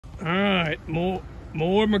All right, more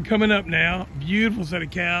of them are coming up now. Beautiful set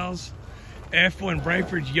of cows. F1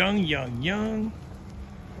 Braford's young.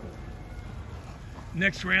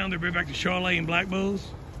 Next round, they'll be back to Charolais and Black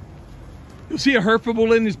Bulls. You'll see a Hereford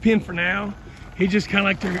bull in his pen for now. He's just kind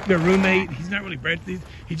of like their roommate. He's not really bred to these.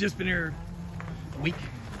 He's just been here a week.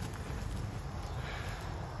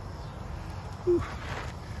 Whew.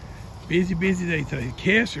 Busy day today.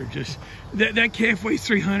 Calves are just, that calf weighs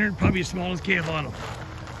 300, probably the smallest calf on them.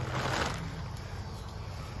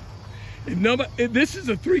 This is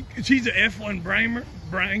she's an F1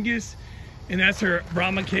 Brangus, and that's her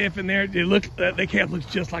Brahma calf in there. That calf looks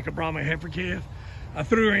just like a Brahma heifer calf. I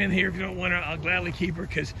threw her in here. If you don't want her, I'll gladly keep her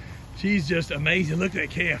because she's just amazing. Look at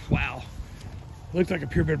that calf, wow. Looks like a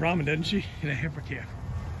purebred Brahman, doesn't she? And a heifer calf.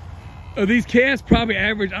 These calves probably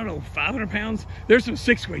average, I don't know, 500 pounds. There's some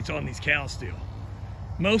 6 weights on these cows still.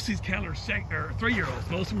 Most of these cows are 3-year-olds.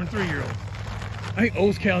 Most of them are 3-year-olds. I think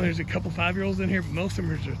oldest cow, there's a couple 5-year-olds in here, but most of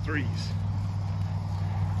them are 3s.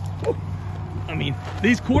 Whew. I mean,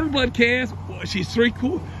 these quarter blood calves, she's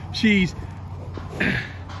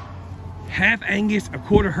half Angus, a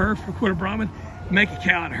quarter Heref, a quarter Brahman. Make a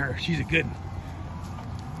cow out of her. She's a good one.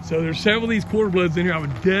 So there's several of these quarter bloods in here. I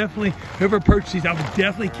would definitely, whoever purchased these, I would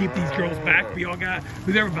definitely keep these girls back for y'all guys.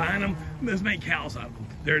 Who's ever buying them, let's make cows out of them.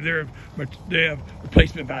 They have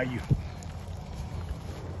replacement value.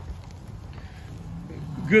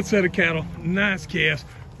 Good set of cattle, nice calves,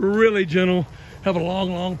 really gentle, have a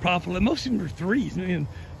long profile. Most of them are 3s, and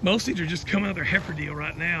most of these are just coming out of their heifer deal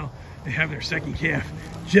right now and have their second calf.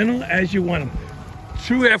 Gentle as you want them.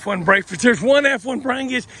 True F1 Braford. There's one F1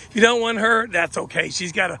 Brangus. If you don't want her, that's okay.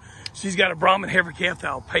 She's got a Brahman heifer calf that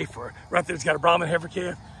I'll pay for. Right there, it's got a Brahman heifer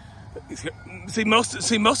calf. See most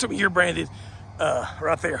of them here branded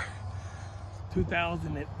right there.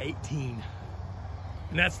 2018.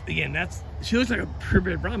 And she looks like a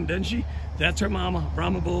purebred Brahman, doesn't she? That's her mama,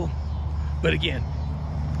 Brahma bull. But again,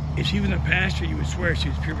 if she was in a pasture, you would swear she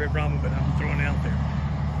was purebred Brahman, but I'm throwing it out there.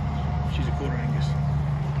 She's a quarter Angus.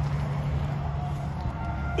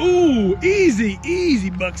 Ooh, easy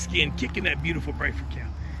buckskin, kicking that beautiful Braford cow.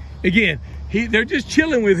 Again, they're just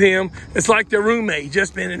chilling with him. It's like their roommate,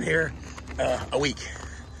 just been in here a week.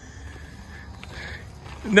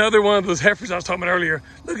 Another one of those heifers I was talking about earlier.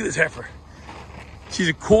 Look at this heifer. She's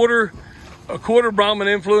a quarter Brahman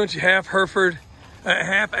influence, half Hereford,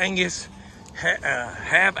 half Angus,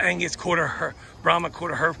 quarter Brahma,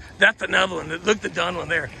 quarter Heref. That's another one. Look at the done one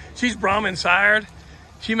there. She's Brahman sired.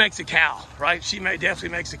 She makes a cow, right? She definitely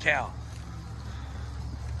makes a cow.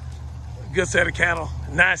 Good set of cattle,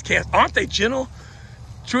 nice calves. Aren't they gentle?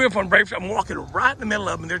 True F1 Braford. I'm walking right in the middle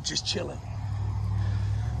of them, and they're just chilling.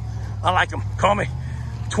 I like them. Call me.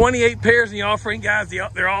 28 pairs in the offering, guys.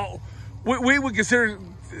 They're all. We would consider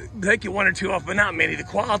taking 1 or 2 off, but not many. The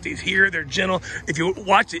quality is here. They're gentle. If you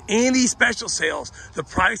watch any special sales, the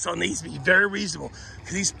price on these be very reasonable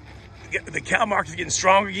because the cow market's getting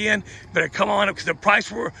strong again. Better come on up because the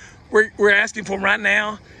price we're asking for them right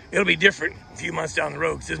now, it'll be different a few months down the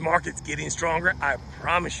road because this market's getting stronger. I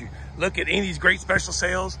promise you. Look at any of these great special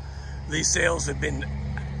sales. These sales have been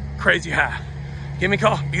crazy high. Give me a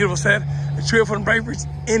call. Beautiful set. The True F1 Brafords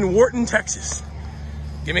in Wharton, Texas.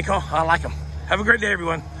 Give me a call. I like them. Have a great day,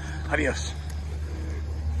 everyone. Adios.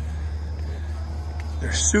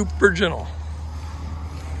 They're super gentle.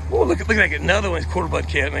 Oh, look at another one's quarter blood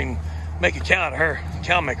cat. I mean, make a cow out of her.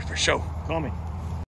 Cow maker for sure. Call me.